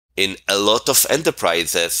in a lot of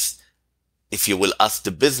enterprises, if you will ask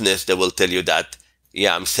the business, they will tell you that,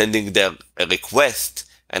 yeah, I'm sending them a request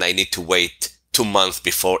and I need to wait 2 months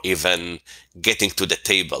before even getting to the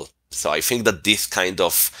table. So I think that this kind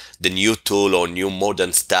of the new tool or new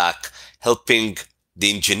modern stack helping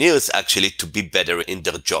the engineers actually to be better in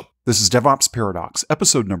their job. This is DevOps Paradox,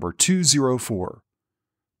 episode number 204.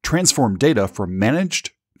 Transform data from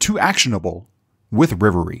managed to actionable with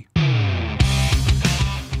Rivery.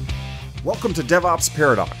 Welcome to DevOps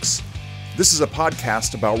Paradox. This is a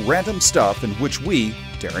podcast about random stuff in which we,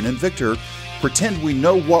 Darren and Victor, pretend we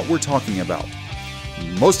know what we're talking about.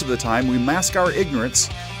 Most of the time, we mask our ignorance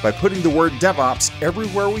by putting the word DevOps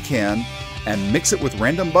everywhere we can and mix it with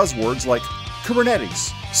random buzzwords like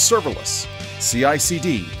Kubernetes, serverless,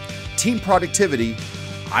 CI/CD, team productivity,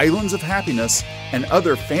 islands of happiness, and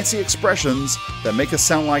other fancy expressions that make us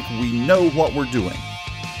sound like we know what we're doing.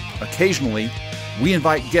 Occasionally, we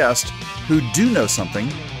invite guests who do know something,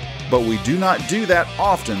 but we do not do that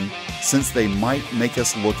often since they might make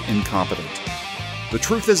us look incompetent. The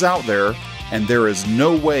truth is out there, and there is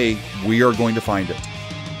no way we are going to find it.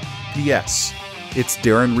 P.S. It's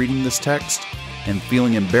Darren reading this text and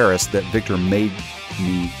feeling embarrassed that Victor made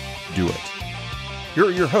me do it. Here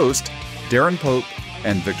are your hosts, Darren Pope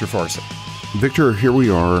and Victor Farsick. Victor, here we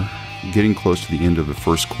are getting close to the end of the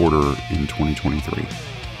first quarter in 2023,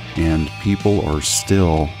 and people are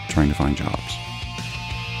still trying to find jobs.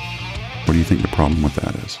 What do you think the problem with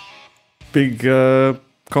that is? Big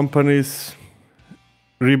companies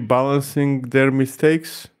rebalancing their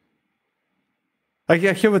mistakes. I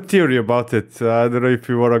have a theory about it. I don't know if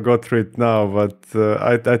you want to go through it now, but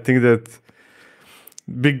I think that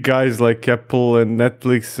big guys like Apple and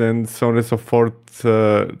Netflix and so on and so forth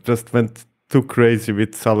just went too crazy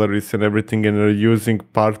with salaries and everything, and are using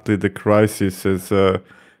partly the crisis as a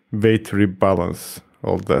way to rebalance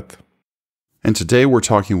all that. And today we're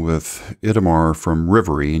talking with Itamar from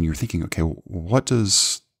Rivery, and you're thinking, okay, what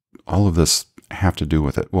does all of this have to do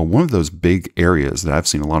with it? Well, one of those big areas that I've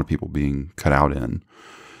seen a lot of people being cut out in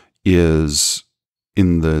is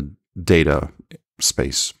in the data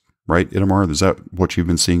space, right, Itamar? Is that what you've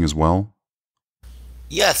been seeing as well?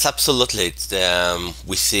 Yes, absolutely. It's,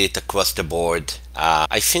 we see it across the board.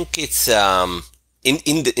 I think it's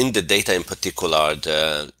in the data in particular,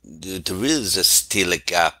 there is still a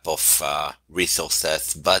gap of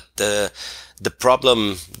resources. But the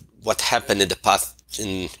problem, what happened in the past,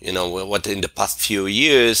 in the past few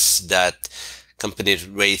years, that companies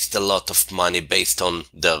raised a lot of money based on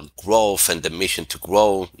their growth and the mission to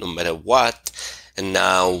grow no matter what. And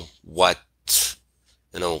now what,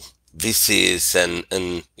 VCs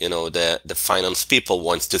and the finance people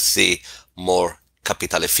wants to see more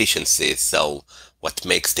capital efficiency. So what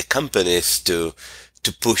makes the companies to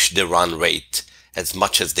push the run rate as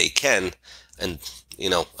much as they can. And,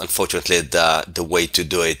 unfortunately, the way to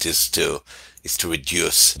do it is to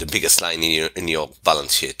reduce the biggest line in your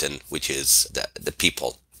balance sheet, and which is the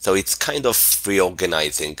people. So it's kind of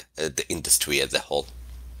reorganizing the industry as a whole.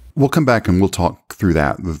 We'll come back and we'll talk through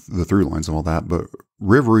that, the through lines of all that. But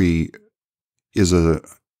Rivery is an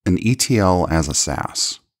ETL as a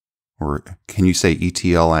SaaS. Or can you say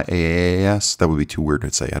ETL at AAS? That would be too weird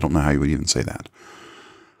to say. I don't know how you would even say that.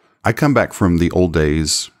 I come back from the old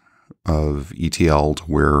days of ETL to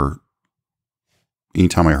where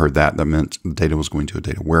anytime I heard that meant the data was going to a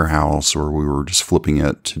data warehouse, or we were just flipping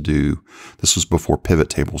it to do, this was before pivot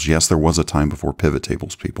tables. Yes, there was a time before pivot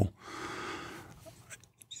tables, people.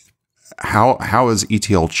 How has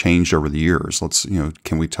ETL changed over the years? Let's,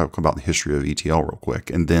 can we talk about the history of ETL real quick,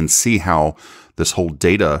 and then see how this whole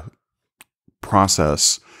data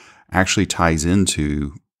process actually ties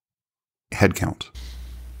into headcount?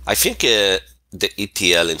 I think the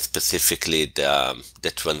ETL and specifically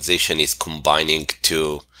the transition is combining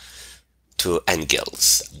two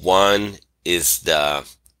angles. One is the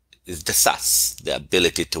SaaS, the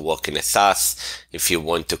ability to work in a SaaS. If you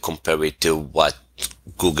want to compare it to what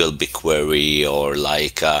Google BigQuery or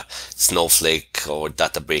like Snowflake or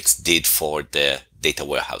Databricks did for the data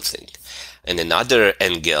warehousing. And another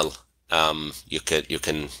angle, you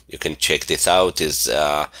can check this out, is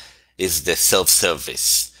the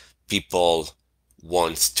self-service. People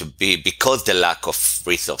wants to be, because the lack of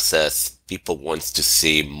resources, people wants to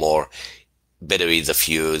see better ease of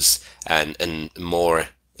use and more,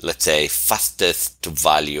 let's say, fastest to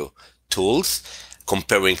value tools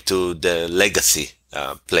comparing to the legacy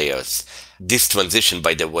players. This transition,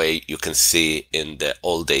 by the way, you can see in the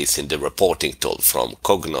old days in the reporting tool from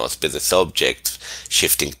Cognos, Business Objects,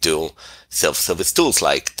 shifting to self-service tools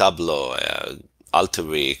like Tableau,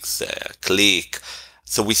 Alteryx, Click.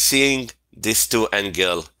 So we're seeing these two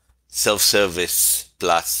angles self-service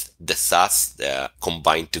plus the SaaS,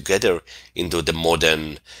 combined together into the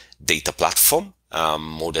modern data platform,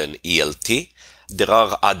 modern ELT. There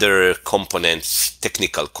are other components,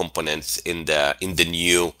 technical components in the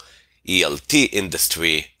new ELT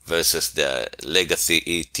industry versus the legacy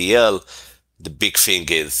ETL. The big thing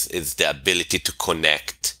is the ability to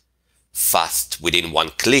connect fast within one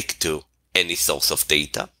click to any source of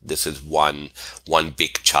data. This is one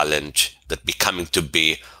big challenge that becoming to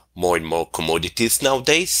be more and more commodities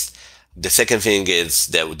nowadays. The second thing is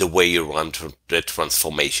the way you run the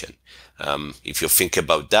transformation. If you think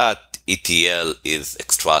about that, ETL is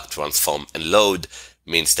extract, transform, and load,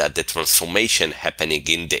 means that the transformation happening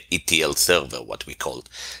in the ETL server, what we call.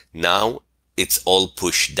 Now it's all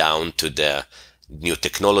pushed down to the new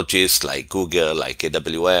technologies like Google, like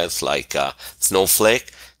AWS, like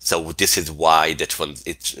Snowflake. So this is why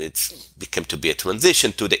it's become to be a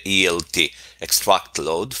transition to the ELT, extract,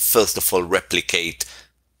 load. First of all, replicate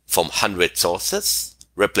from 100 sources,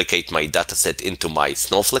 replicate my dataset into my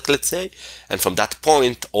Snowflake, let's say. And from that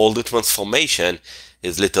point, all the transformation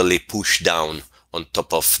is literally pushed down on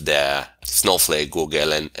top of the Snowflake,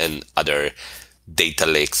 Google, and other data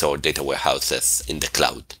lakes or data warehouses in the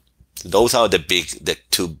cloud. Those are the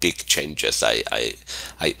two big changes as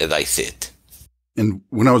I see it. And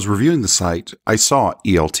when I was reviewing the site, I saw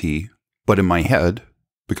ELT, but in my head,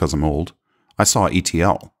 because I'm old, I saw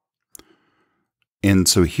ETL. And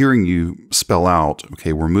so hearing you spell out,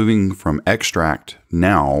 okay, we're moving from extract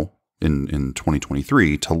now in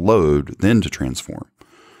 2023 to load, then to transform.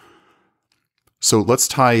 So let's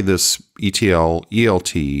tie this ETL,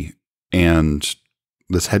 ELT, and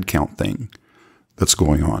this headcount thing that's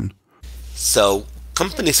going on. So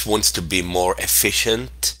companies want to be more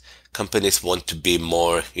efficient. Companies want to be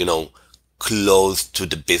more, close to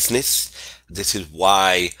the business. This is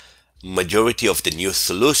why majority of the new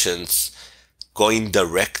solutions going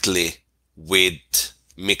directly with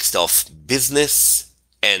mix of business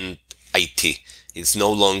and IT. It's no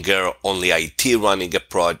longer only IT running a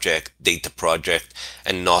project, data project,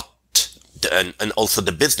 and also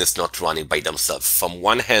the business not running by themselves. From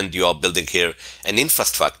one hand, you are building here an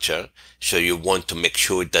infrastructure, so you want to make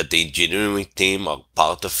sure that the engineering team are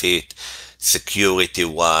part of it,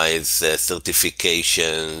 security-wise,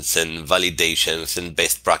 certifications and validations and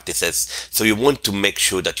best practices. So you want to make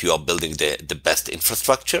sure that you are building the best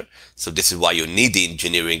infrastructure. So this is why you need the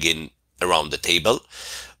engineering around the table.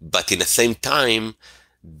 But in the same time,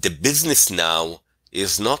 the business now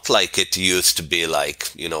is not like it used to be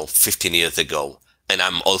 15 years ago. And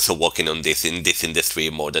I'm also working on this in this industry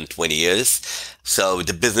more than 20 years. So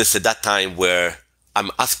the business at that time where I'm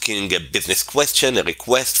asking a business question, a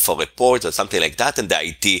request for report or something like that, and the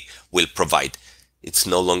IT will provide. It's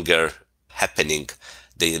no longer happening.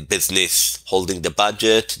 The business holding the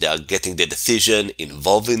budget, they are getting the decision,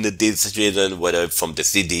 involved in the decision, whether from the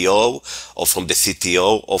CDO or from the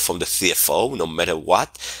CTO or from the CFO, no matter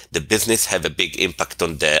what, the business have a big impact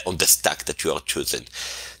on the stack that you are choosing.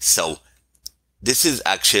 So this is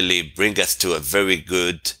actually bring us to a very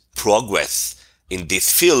good progress in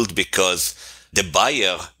this field, because the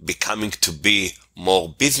buyer becoming to be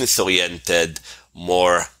more business oriented,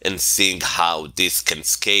 more and seeing how this can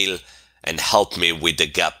scale and help me with the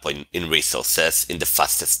gap in resources in the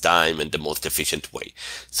fastest time and the most efficient way.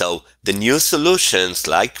 So the new solutions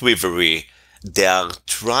like Rivery, they are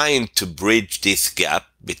trying to bridge this gap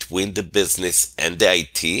between the business and the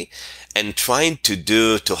IT, and trying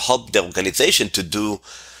to help the organization to do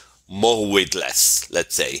more with less,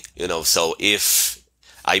 let's say. So if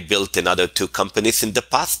I built another 2 companies in the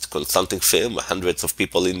past, consulting firm, hundreds of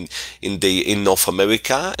people in North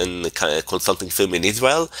America, and a consulting firm in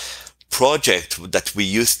Israel. Project that we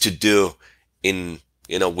used to do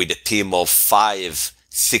with a team of 5,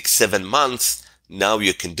 6, 7 months, now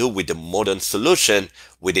you can do with a modern solution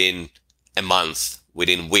within a month,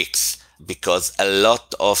 within weeks, because a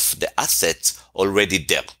lot of the assets already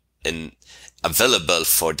there and available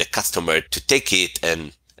for the customer to take it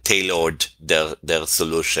and tailored their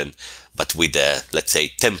solution, but with let's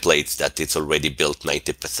say templates that it's already built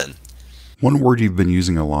 90%. One word you've been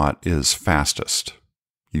using a lot is fastest.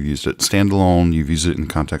 You've used it standalone. You've used it in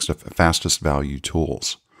context of fastest value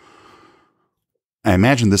tools. I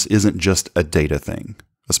imagine this isn't just a data thing,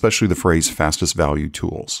 especially the phrase fastest value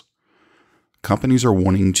tools. Companies are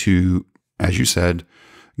wanting to, as you said,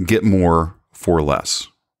 get more for less.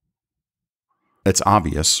 It's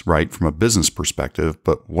obvious, right, from a business perspective,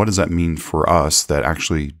 but what does that mean for us that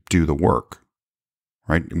actually do the work,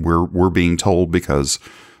 right? We're being told because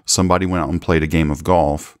somebody went out and played a game of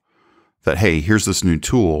golf that, hey, here's this new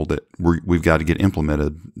tool that we've got to get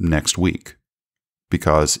implemented next week.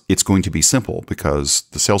 because it's going to be simple, because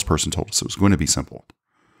the salesperson told us it was going to be simple.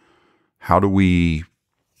 How do we,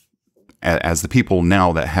 as the people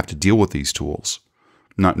now that have to deal with these tools,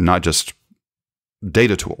 not just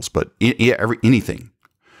data tools, but anything,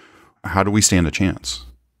 how do we stand a chance?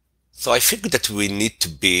 So I think that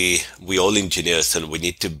we all engineers, and we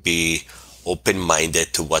need to be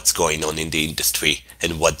open-minded to what's going on in the industry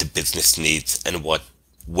and what the business needs and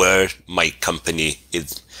where my company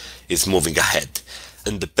is moving ahead.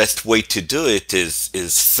 And the best way to do it is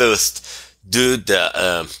first do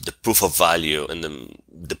the proof of value and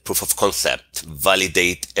the proof of concept.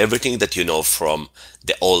 Validate everything that you know from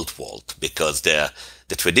the old world, because the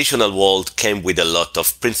traditional world came with a lot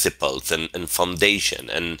of principles and foundation.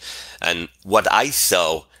 And what I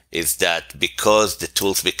saw is that because the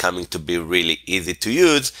tools becoming to be really easy to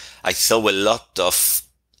use, I saw a lot of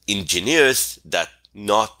engineers that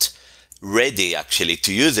not ready actually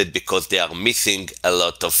to use it because they are missing a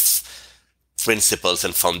lot of principles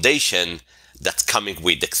and foundation that's coming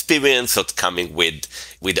with experience or coming with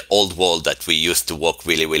the old world that we used to work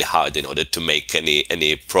really, really hard in order to make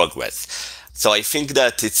any progress. So I think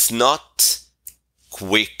that it's not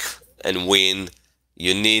quick and win.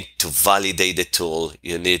 You need to validate the tool.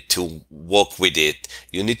 You need to work with it.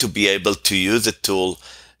 You need to be able to use the tool.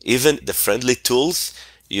 Even the friendly tools,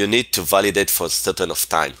 you need to validate for a certain of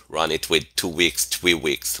time. Run it with 2 weeks, 3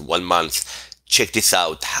 weeks, 1 month. Check this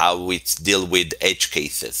out, how it deals with edge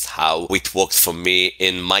cases, how it works for me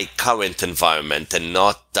in my current environment, and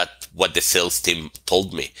not that what the sales team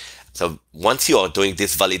told me. So once you are doing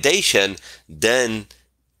this validation, then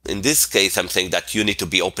in this case, I'm saying that you need to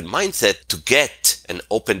be open mindset to get and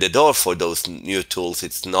open the door for those new tools.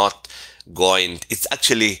 It's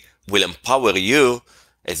actually will empower you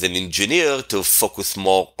as an engineer to focus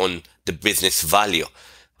more on the business value.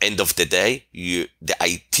 End of the day, the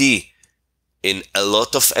IT in a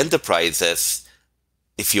lot of enterprises,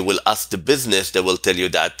 if you will ask the business, they will tell you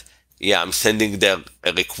that, yeah, I'm sending them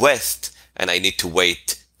a request and I need to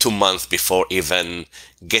wait 2 months before even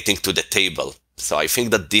getting to the table. So I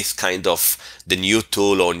think that this kind of the new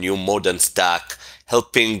tool or new modern stack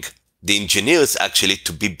helping the engineers actually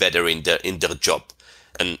to be better in their job.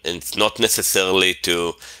 And it's not necessarily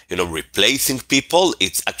to, replacing people.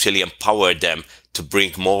 It's actually empower them to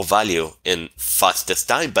bring more value in fastest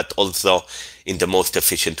time, but also in the most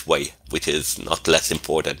efficient way, which is not less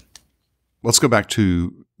important. Let's go back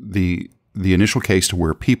to the initial case to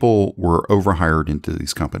where people were overhired into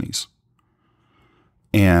these companies.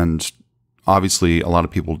 And obviously a lot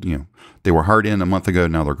of people, they were hired in a month ago,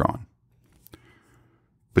 now they're gone.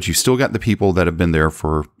 But you still got the people that have been there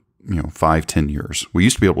for 5, 10 years. We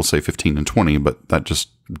used to be able to say 15 and 20, but that just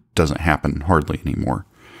doesn't happen hardly anymore.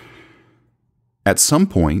 At some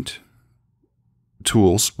point,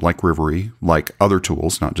 tools like Rivery, like other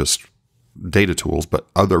tools, not just data tools, but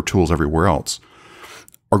other tools everywhere else,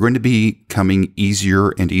 are going to be coming easier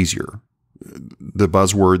and easier. The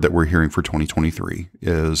buzzword that we're hearing for 2023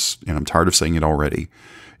 is, and I'm tired of saying it already,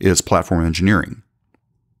 is platform engineering.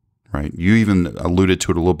 Right? You even alluded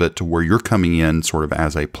to it a little bit to where you're coming in sort of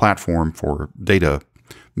as a platform for data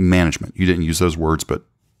management. You didn't use those words, but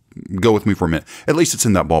go with me for a minute. At least it's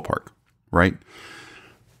in that ballpark, right?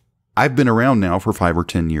 I've been around now for 5 or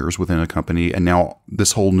 10 years within a company, and now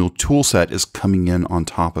this whole new tool set is coming in on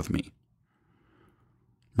top of me,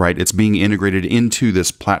 right? It's being integrated into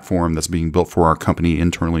this platform that's being built for our company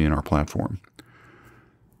internally in our platform.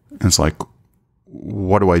 And it's like,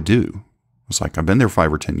 what do I do? It's like, I've been there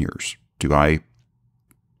 5 or 10 years. Do I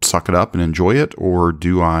suck it up and enjoy it, or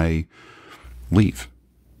do I leave?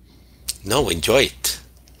 No, enjoy it.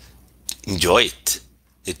 Enjoy it.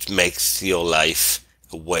 It makes your life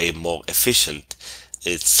way more efficient.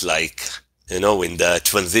 It's like, in the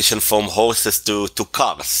transition from horses to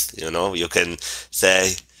cars, you can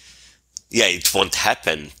say, yeah, it won't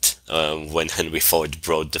happen when Henry Ford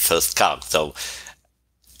brought the first car. So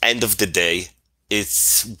end of the day,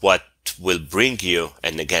 it's what will bring you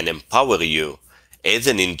and again empower you as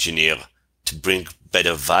an engineer to bring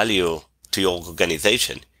better value to your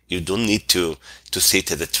organization. You don't need to see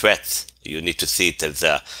it as a threat. You need to see it as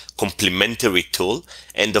a complementary tool.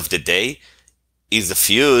 End of the day, ease of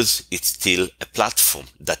use, it's still a platform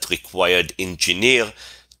that required engineer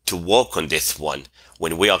to work on this one.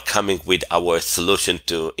 When we are coming with our solution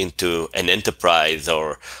into an enterprise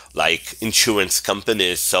or like insurance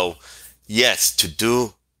companies, so yes, to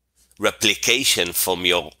do replication from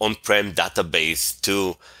your on-prem database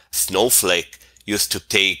to Snowflake used to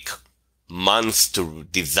take months to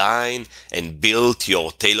design and build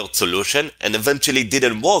your tailored solution, and eventually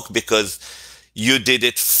didn't work because you did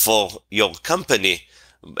it for your company,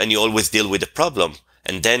 and you always deal with the problem.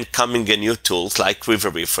 And then coming a new tools like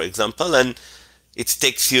Rivery, for example, and it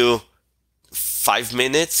takes you 5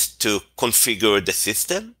 minutes to configure the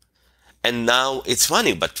system, and now it's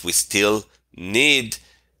running. But we still need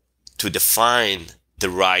to define the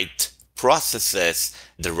right processes,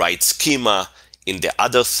 the right schema in the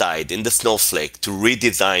other side, in the Snowflake, to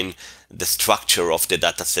redesign the structure of the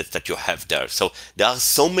data set that you have there. So there are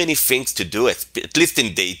so many things to do, at least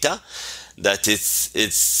in data, that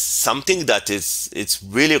it's something that it's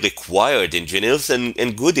really required engineers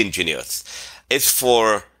and good engineers. As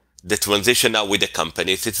for the transition now with the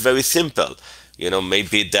companies, it's very simple.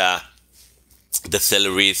 Maybe the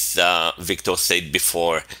salaries Victor said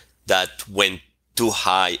before that went too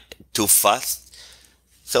high, too fast.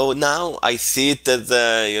 So now I see it as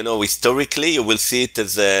historically, you will see it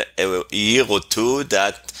as a year or two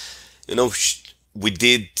that, we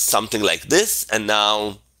did something like this, and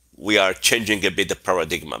now we are changing a bit the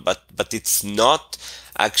paradigm. But it's not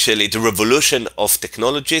actually, the revolution of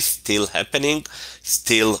technology is still happening,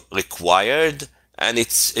 still required, and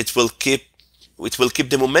it will keep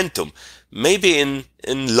the momentum. Maybe in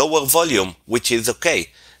lower volume, which is okay.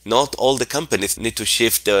 Not all the companies need to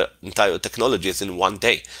shift their entire technologies in one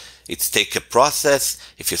day. It's take a process.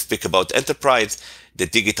 If you speak about enterprise, the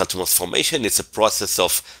digital transformation, it's a process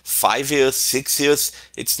of 5 years, 6 years.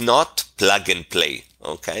 It's not plug and play.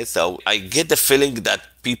 Okay, so I get the feeling that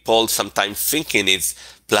people sometimes thinking it's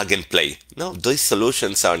plug and play. No, these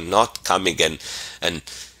solutions are not coming and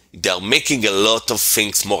they're making a lot of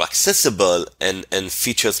things more accessible and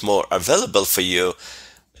features more available for you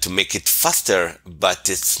to make it faster, but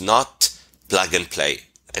it's not plug and play.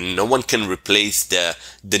 And no one can replace the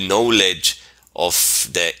knowledge of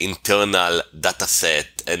the internal data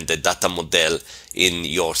set and the data model in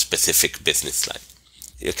your specific business line.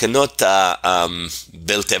 You cannot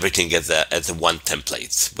build everything as a one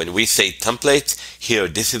template. When we say template, here,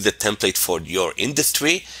 this is the template for your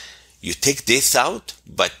industry. You take this out,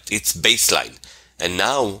 but it's baseline. And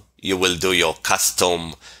now you will do your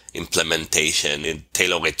custom implementation and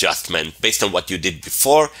tailor adjustment based on what you did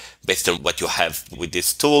before, based on what you have with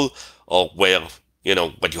this tool, or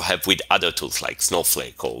what you have with other tools like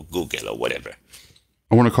Snowflake or Google or whatever.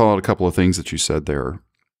 I want to call out a couple of things that you said there.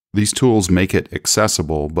 These tools make it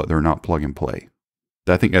accessible, but they're not plug and play.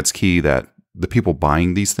 I think that's key, that the people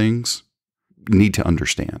buying these things need to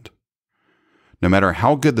understand. No matter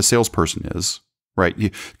how good the salesperson is, right?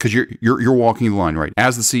 Because you're walking the line, right?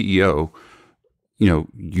 As the CEO,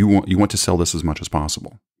 you want to sell this as much as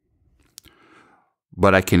possible.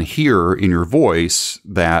 But I can hear in your voice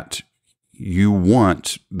that you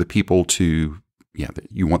want the people to,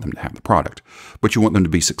 you want them to have the product, but you want them to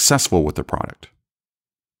be successful with the product,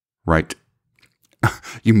 right?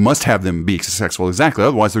 You must have them be successful, exactly.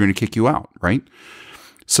 Otherwise, they're going to kick you out, right?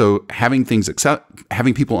 So having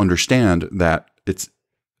people understand that it's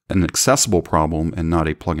an accessible problem and not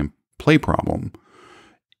a plug and play problem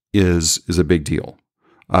is a big deal.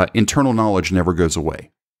 Internal knowledge never goes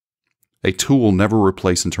away. A tool will never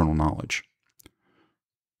replace internal knowledge.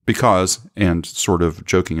 Because, and sort of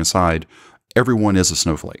joking aside, everyone is a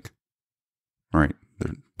snowflake. All right?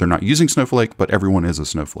 They're not using Snowflake, but everyone is a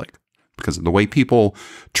snowflake. Because the way people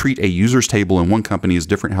treat a user's table in one company is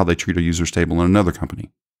different how they treat a user's table in another company.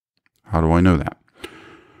 How do I know that?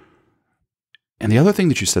 And the other thing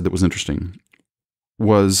that you said that was interesting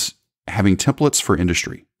was having templates for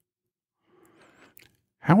industry.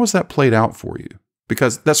 How has that played out for you?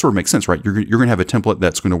 Because that sort of makes sense, right? You're going to have a template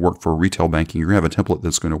that's going to work for retail banking. You're going to have a template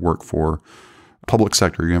that's going to work for public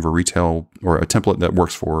sector. You're going to have a retail or a template that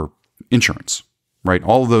works for insurance, right?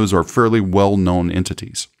 All of those are fairly well-known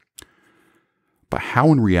entities. But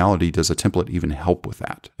how in reality does a template even help with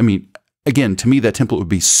that? I mean, again, to me, that template would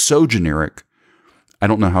be so generic, I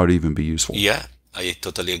don't know how it'd even be useful. Yeah, I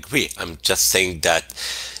totally agree. I'm just saying that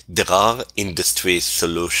there are industry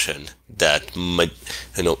solutions that,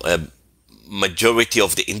 majority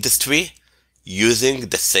of the industry using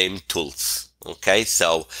the same tools. Okay,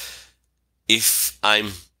 so if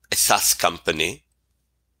I'm a SaaS company,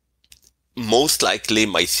 most likely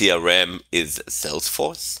my CRM is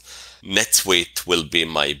Salesforce. NetSuite will be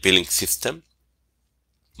my billing system.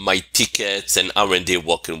 My tickets and R&D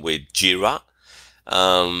working with Jira.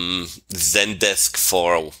 Zendesk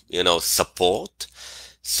for, support.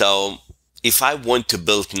 So if I want to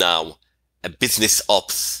build now a business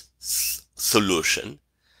ops solution,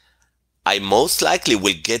 I most likely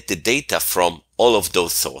will get the data from all of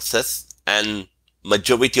those sources, and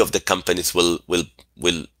majority of the companies will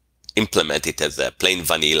implement it as a plain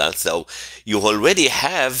vanilla. So you already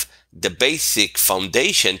have the basic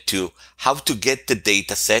foundation to how to get the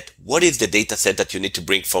data set, what is the data set that you need to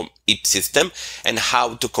bring from each system, and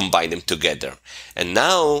how to combine them together. And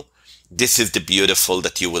now, this is the beautiful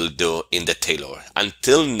that you will do in the tailor.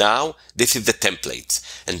 Until now, this is the templates.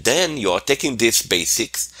 And then you are taking these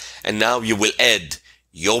basics, and now you will add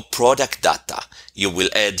your product data. You will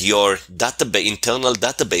add your database, internal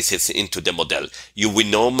databases into the model. You will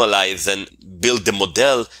normalize and build the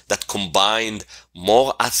model that combined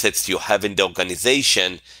more assets you have in the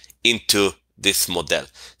organization into this model.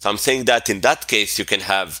 So I'm saying that in that case, you can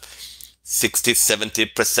have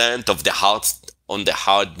 60-70% of the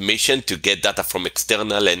hard mission to get data from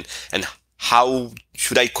external, and how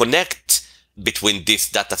should I connect between this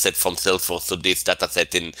data set from Salesforce to this data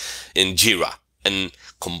set in Jira. And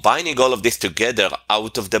combining all of this together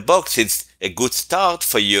out of the box is a good start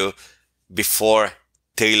for you before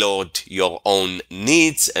tailored your own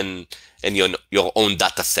needs and your own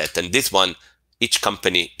data set. And this one, each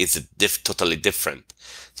company is totally different.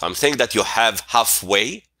 So I'm saying that you have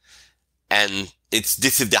halfway, and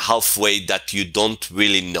this is the halfway that you don't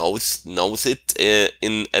really knows it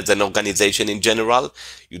as an organization in general.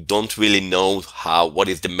 You don't really know what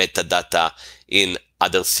is the metadata in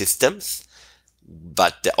other systems.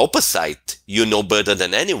 But the opposite, you know better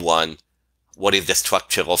than anyone what is the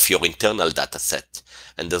structure of your internal data set.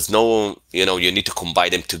 And there's no, you need to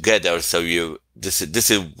combine them together. So this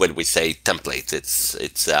is when we say templates.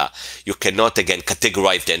 It's you cannot again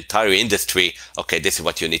categorize the entire industry. Okay, this is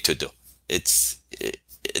what you need to do. It's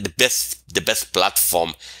the best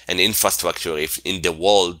platform and infrastructure in the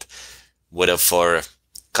world, whether for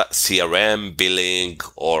CRM, billing,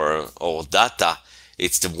 or data.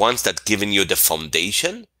 It's the ones that giving you the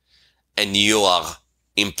foundation, and you are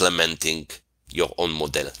implementing your own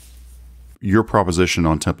model. Your proposition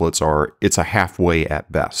on templates it's a halfway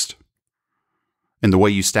at best. And the way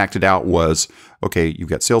you stacked it out was, okay, you've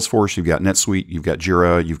got Salesforce, you've got NetSuite, you've got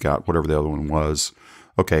Jira, you've got whatever the other one was.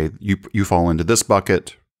 Okay, you fall into this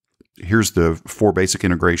bucket. Here's the 4 basic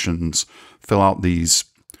integrations. Fill out these,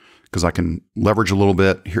 because I can leverage a little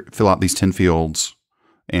bit. Here, fill out these 10 fields,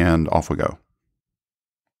 and off we go.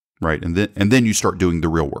 Right, and then you start doing the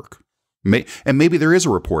real work. And maybe there is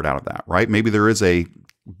a report out of that, right? Maybe there is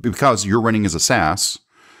because you're running as a SaaS,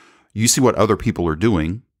 you see what other people are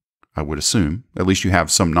doing, I would assume. At least you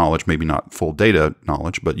have some knowledge, maybe not full data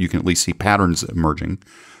knowledge, but you can at least see patterns emerging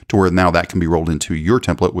to where now that can be rolled into your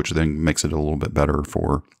template, which then makes it a little bit better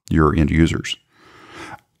for your end users.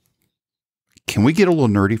 Can we get a little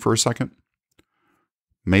nerdy for a second?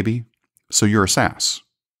 Maybe. So you're a SaaS.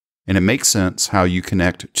 And it makes sense how you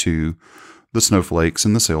connect to the Snowflakes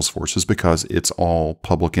and the Salesforces because it's all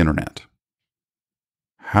public internet.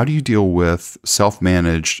 How do you deal with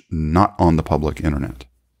self-managed, not on the public internet?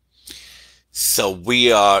 So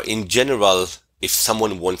we are, in general, if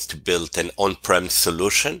someone wants to build an on-prem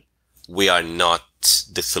solution, we are not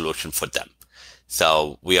the solution for them.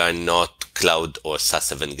 So we are not cloud or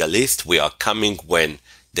SaaS evangelist. We are coming when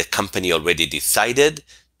the company already decided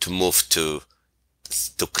to move to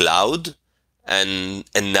cloud, and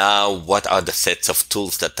now what are the sets of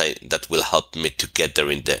tools that will help me to get there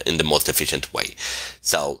in the most efficient way.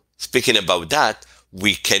 So speaking about that,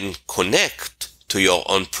 we can connect to your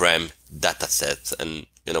on-prem data sets, and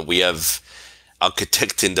we have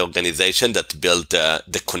architects in the organization that build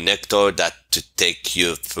the connector that to take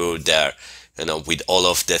you through there, with all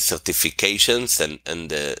of the certifications and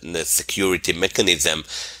the security mechanism,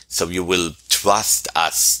 so you will trust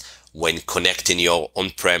us when connecting your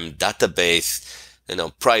on-prem database,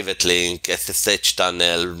 private link, SSH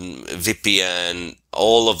tunnel, VPN,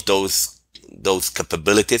 all of those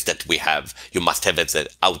capabilities that we have, you must have it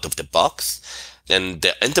out of the box. And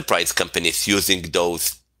the enterprise companies using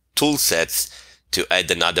those tool sets to add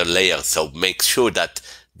another layer. So make sure that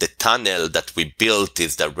the tunnel that we built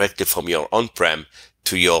is directly from your on-prem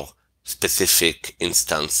to your specific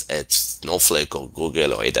instance at Snowflake or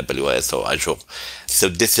Google or AWS or Azure. So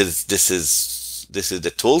this is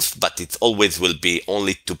the tools, but it always will be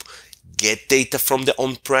only to get data from the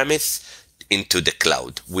on-premise into the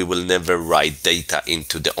cloud. We will never write data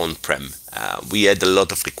into the on-prem. We had a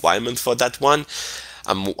lot of requirements for that one.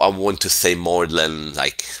 I want to say more than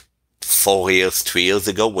like 3 years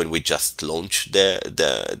ago when we just launched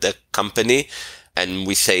the company, and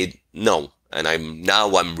we said no. And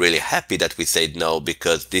I'm really happy that we said no,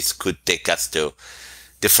 because this could take us to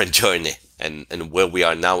different journey. And where we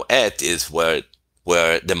are now at is where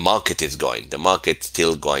the market is going. The market's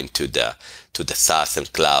still going to the SaaS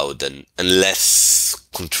and cloud, and less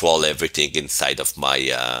control everything inside of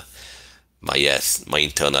my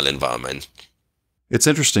internal environment. It's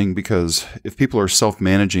interesting because if people are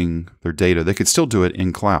self-managing their data, they could still do it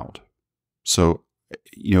in cloud. So,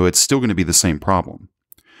 it's still going to be the same problem.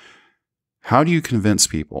 How do you convince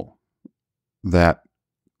people that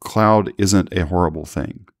cloud isn't a horrible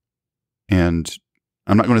thing? And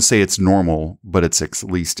I'm not going to say it's normal, but it's at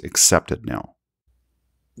least accepted now.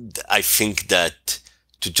 I think that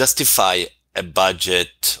to justify a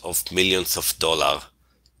budget of millions of dollars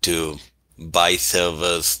to buy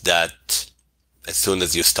servers that as soon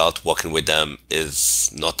as you start working with them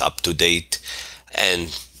is not up to date,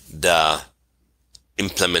 and the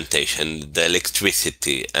implementation, the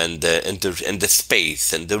electricity, and the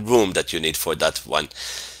space and the room that you need for that one,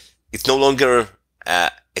 it's no longer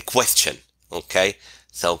a question. Okay,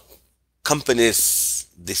 so companies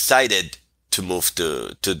decided to move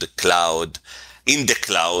to the cloud. In the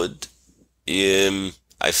cloud,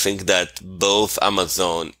 I think that both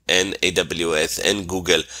Amazon and AWS and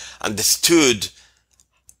Google understood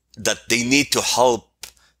that they need to help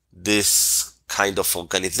this kind of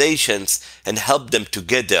organizations and help them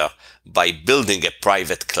together by building a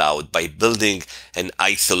private cloud, by building an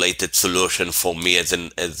isolated solution for me as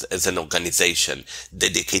an organization,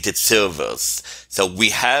 dedicated servers. So we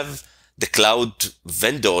have the cloud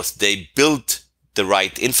vendors, they built the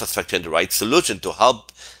right infrastructure and the right solution to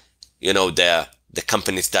help, the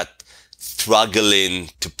companies that struggling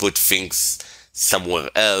to put things somewhere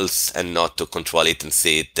else and not to control it and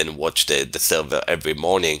see it and watch the server every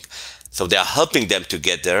morning. So they are helping them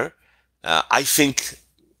together. I think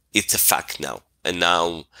it's a fact now. And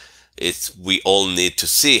now we all need to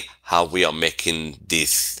see how we are making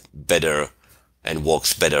this better and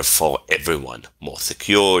works better for everyone, more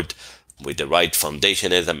secured, with the right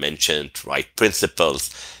foundation, as I mentioned, right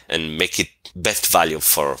principles, and make it best value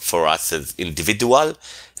for us as individual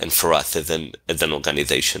and for us as an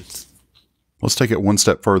organization. Let's take it one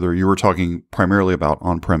step further. You were talking primarily about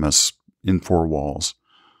on-premise in four walls.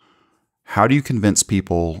 How do you convince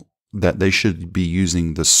people that they should be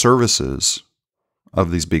using the services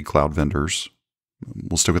of these big cloud vendors?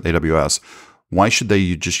 We'll stick with AWS. Why should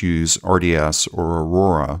they just use RDS or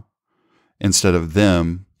Aurora instead of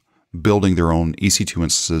them building their own EC2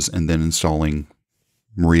 instances and then installing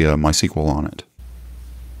Maria MySQL on it?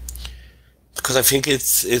 Because I think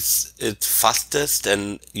it's fastest,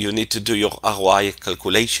 and you need to do your ROI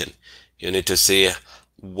calculation. You need to see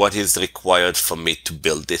what is required for me to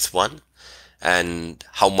build this one and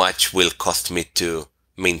how much will cost me to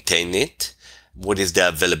maintain it. What is the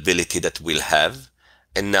availability that we'll have?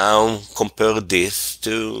 And now compare this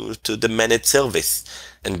to the managed service.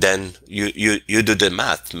 And then you do the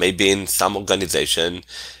math. Maybe in some organization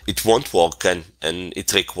it won't work and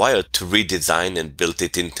it's required to redesign and build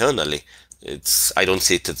it internally. I don't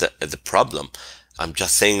see it as a problem. I'm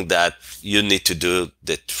just saying that you need to do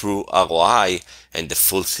the true ROI and the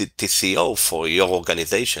full TCO for your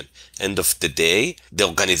organization. End of the day, the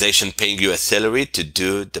organization paying you a salary to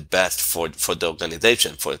do the best for the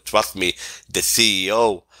organization. Trust me, the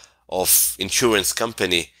CEO of insurance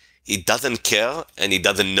company, he doesn't care and he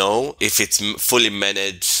doesn't know if it's fully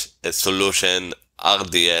managed a solution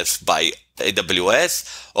RDS by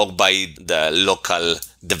AWS or by the local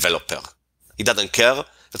developer. He doesn't care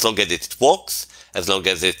as long as it works, as long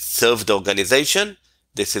as it serves the organization.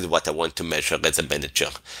 This is what I want to measure as a manager.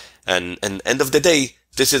 And end of the day,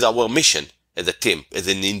 this is our mission as a team. As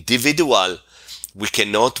an individual, we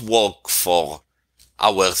cannot work for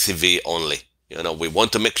our CV only. We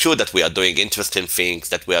want to make sure that we are doing interesting things,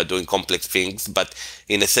 that we are doing complex things, but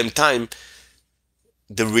in the same time,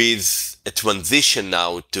 there is a transition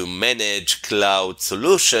now to manage cloud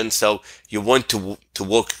solutions. So you want to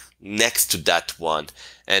work next to that one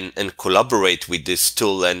and collaborate with this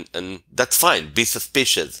tool, and that's fine. Be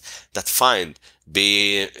suspicious. That's fine.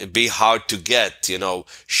 Be hard to get,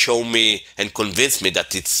 show me and convince me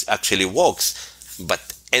that it actually works.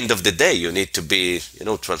 But end of the day, you need to be,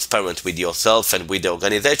 transparent with yourself and with the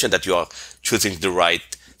organization that you are choosing the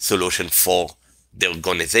right solution for the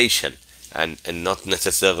organization and not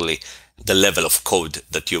necessarily the level of code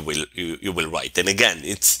that you will write. And again,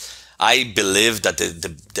 I believe that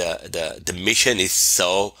the mission is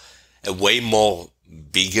so way more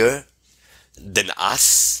bigger than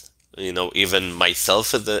us. Even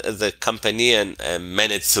myself as a company and a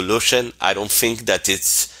managed solution, I don't think that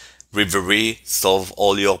it's Rivery solve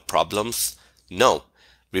all your problems. No,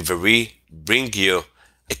 Rivery bring you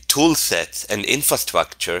a tool set and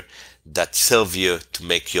infrastructure that serve you to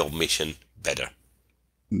make your mission better.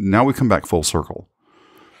 Now we come back full circle.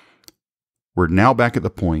 We're now back at the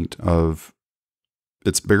point of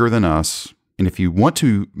it's bigger than us. And if you want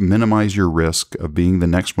to minimize your risk of being the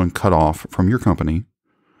next one cut off from your company,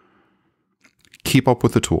 keep up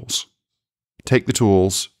with the tools. Take the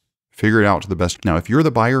tools, figure it out to the best. Now, if you're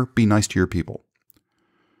the buyer, be nice to your people.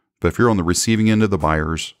 But if you're on the receiving end of the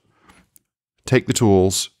buyers, take the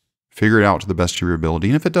tools, figure it out to the best of your ability.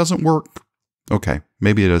 And if it doesn't work, okay,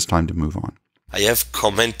 maybe it is time to move on. I have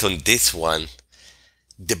comment on this one.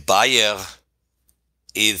 The buyer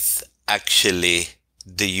is actually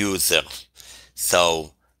the user.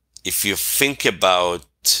 So if you think about,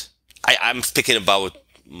 I'm speaking about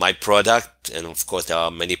my product, and of course there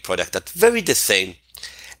are many products that are very the same.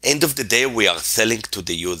 End of the day, we are selling to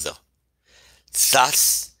the user.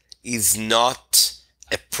 SaaS is not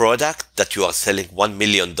a product that you are selling $1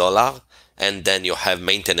 million and then you have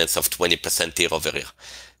maintenance of 20% year over year.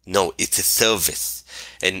 No, it's a service.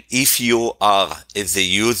 And if you are, as a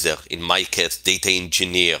user, in my case, data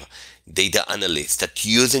engineer, data analyst, that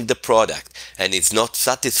using the product and is not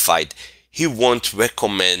satisfied, he won't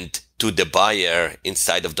recommend to the buyer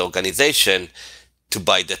inside of the organization to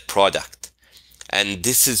buy that product. And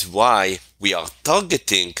this is why we are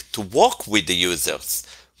targeting to work with the users.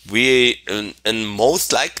 And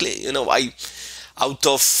most likely, out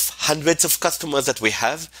of hundreds of customers that we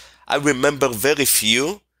have, I remember very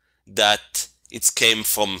few that it came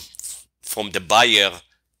from the buyer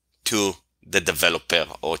to the developer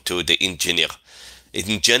or to the engineer.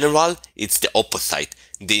 In general, it's the opposite.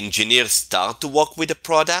 The engineers start to work with the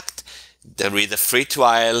product. There is a free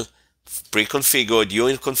trial, pre-configured, you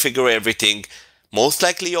configure everything. Most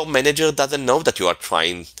likely your manager doesn't know that you are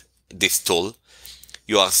trying this tool.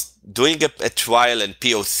 You are doing a trial and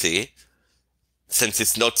POC. Since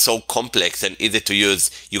it's not so complex and easy to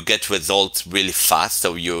use, you get results really fast.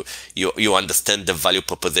 So you understand the value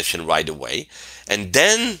proposition right away. And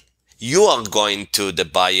then you are going to the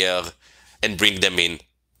buyer and bring them in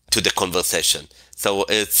to the conversation. So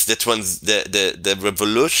it's the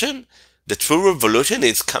revolution. The true revolution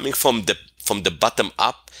is coming from the bottom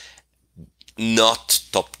up, not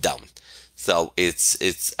top down. So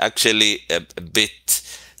it's actually a bit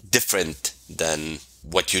different than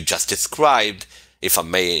what you just described. If I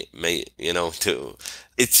may,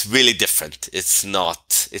 it's really different. It's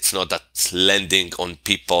not that landing on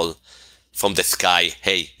people from the sky.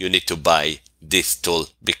 Hey, you need to buy this tool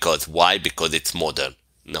because why? Because it's modern.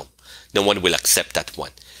 No one will accept that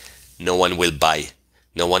one. No one will buy.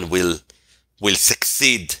 No one will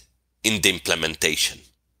succeed in the implementation.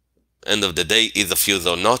 End of the day, is a fuse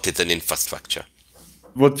or not, it's an infrastructure.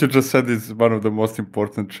 What you just said is one of the most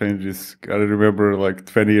important changes. I remember like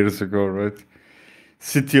 20 years ago, right?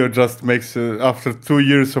 CTO just makes, after 2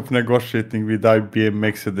 years of negotiating with IBM,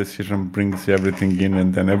 makes a decision, brings everything in,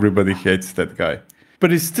 and then everybody hates that guy.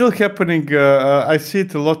 But it's still happening. I see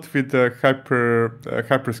it a lot with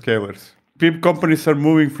hyperscalers. Big companies are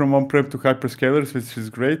moving from on-prem to hyperscalers, which is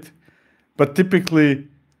great. But typically,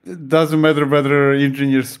 it doesn't matter whether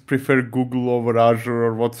engineers prefer Google over Azure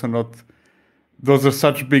or what's not. Those are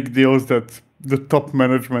such big deals that the top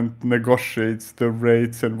management negotiates the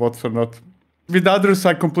rates and what's not. With others,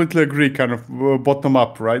 I completely agree, kind of bottom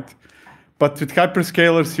up, right? But with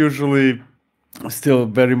hyperscalers, usually still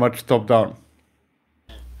very much top down.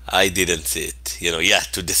 I didn't see it.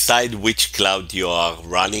 To decide which cloud you are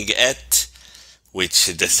running at,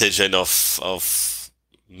 which decision of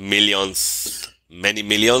millions, many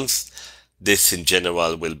millions, this in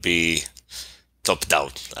general will be top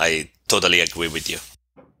down. I totally agree with you.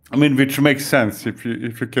 I mean, which makes sense if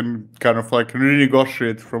you can kind of like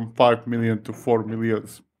renegotiate from 5 million to 4 million.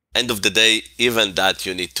 End of the day, even that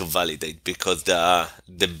you need to validate, because the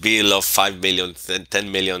bill of 5 million,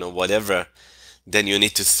 10 million or whatever, then you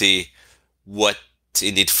need to see what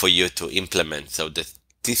it needs for you to implement. So the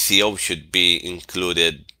TCO should be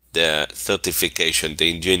included, the certification, the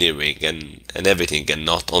engineering and everything, and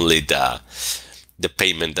not only the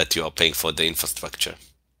payment that you are paying for the infrastructure.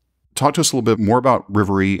 Talk to us a little bit more about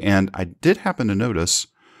Rivery. And I did happen to notice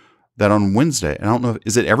that on Wednesday, I don't know,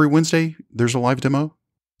 is it every Wednesday there's a live demo?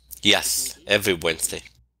 Yes, every Wednesday.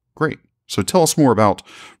 Great. So tell us more about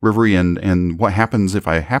Rivery and what happens if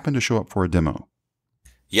I happen to show up for a demo.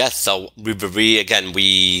 Yes, so Rivery, again,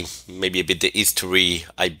 maybe a bit the history.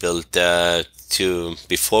 I built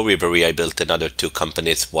before Rivery, I built another 2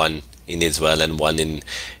 companies, one in Israel and one in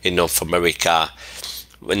North America.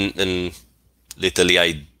 And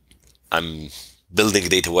literally, I'm building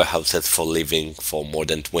data warehouses for a living for more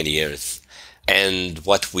than 20 years. And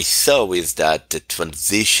what we saw is that the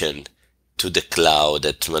transition to the cloud,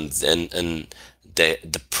 and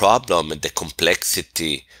the problem and the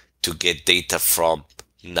complexity to get data from,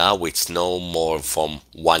 now it's no more from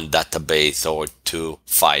one database or 2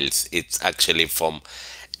 files. It's actually from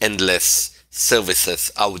endless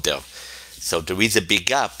services out there. So there is a big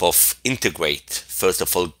gap of integrate. First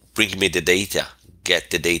of all, bring me the data, get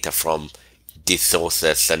the data from these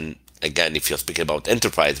sources. And again, if you're speaking about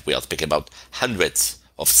enterprise, we are speaking about hundreds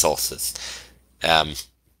of sources.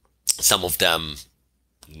 Some of them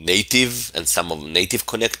native and some of native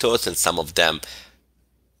connectors and some of them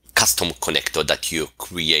custom connector that you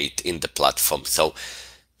create in the platform. So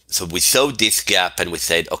we saw this gap and we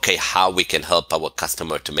said, okay, how we can help our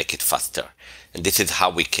customer to make it faster. And this is how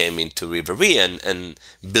we came into Rivery and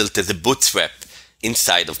built as a bootstrap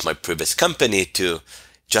inside of my previous company to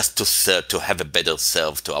have a better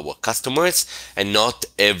serve to our customers, and not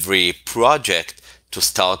every project to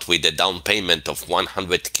start with a down payment of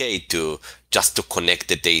 100K to connect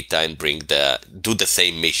the data and do the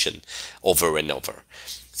same mission over and over.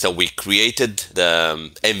 So we created the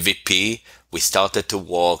MVP. We started to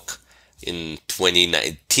work in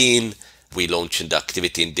 2019. We launched the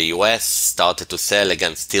activity in the US, started to sell,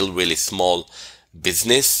 again, still really small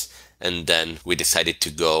business. And then we decided to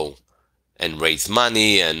go and raise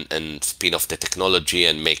money and spin off the technology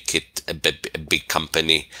and make it a big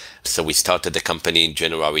company. So we started the company in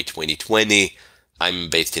January 2020. I'm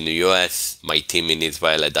based in the US, my team in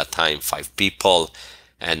Israel at that time, 5 people.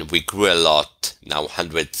 And we grew a lot, now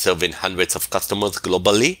serving hundreds of customers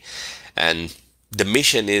globally. And the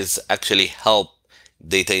mission is actually help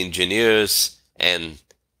data engineers and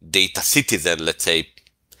data citizens, let's say,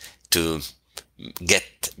 to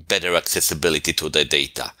get better accessibility to the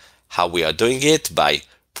data. How we are doing it? By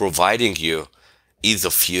providing you ease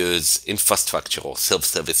of use infrastructure or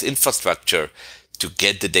self-service infrastructure to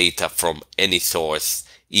get the data from any source,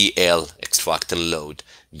 EL, extract and load,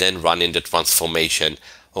 then running the transformation,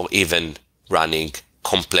 or even running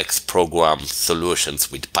complex program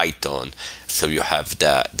solutions with Python. So you have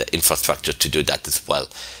the infrastructure to do that as well.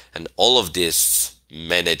 And all of this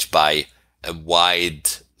managed by a wide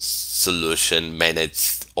solution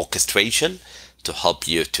managed orchestration to help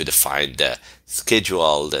you to define the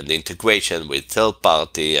schedule and the integration with third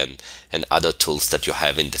party and other tools that you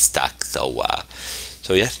have in the stack. So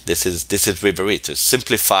yeah, this is Rivery, to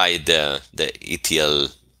simplify the ETL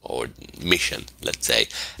or mission, let's say,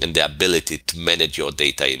 and the ability to manage your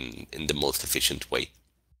data in the most efficient way.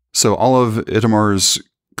 So all of Itamar's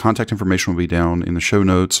contact information will be down in the show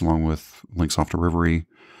notes, along with links off to Rivery.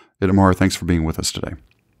 Itamar, thanks for being with us today.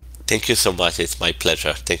 Thank you so much. It's my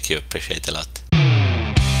pleasure. Thank you. Appreciate it a lot.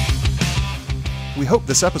 We hope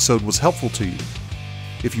this episode was helpful to you.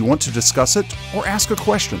 If you want to discuss it or ask a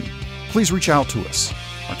question, please reach out to us.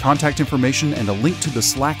 Our contact information and a link to the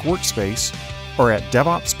Slack workspace are at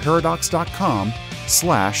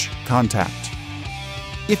devopsparadox.com/contact.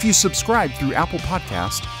 If you subscribe through Apple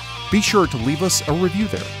Podcast, be sure to leave us a review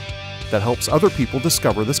there. That helps other people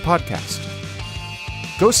discover this podcast.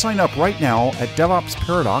 Go sign up right now at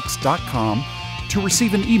devopsparadox.com to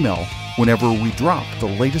receive an email whenever we drop the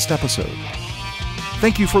latest episode.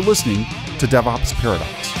 Thank you for listening to DevOps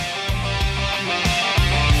Paradox.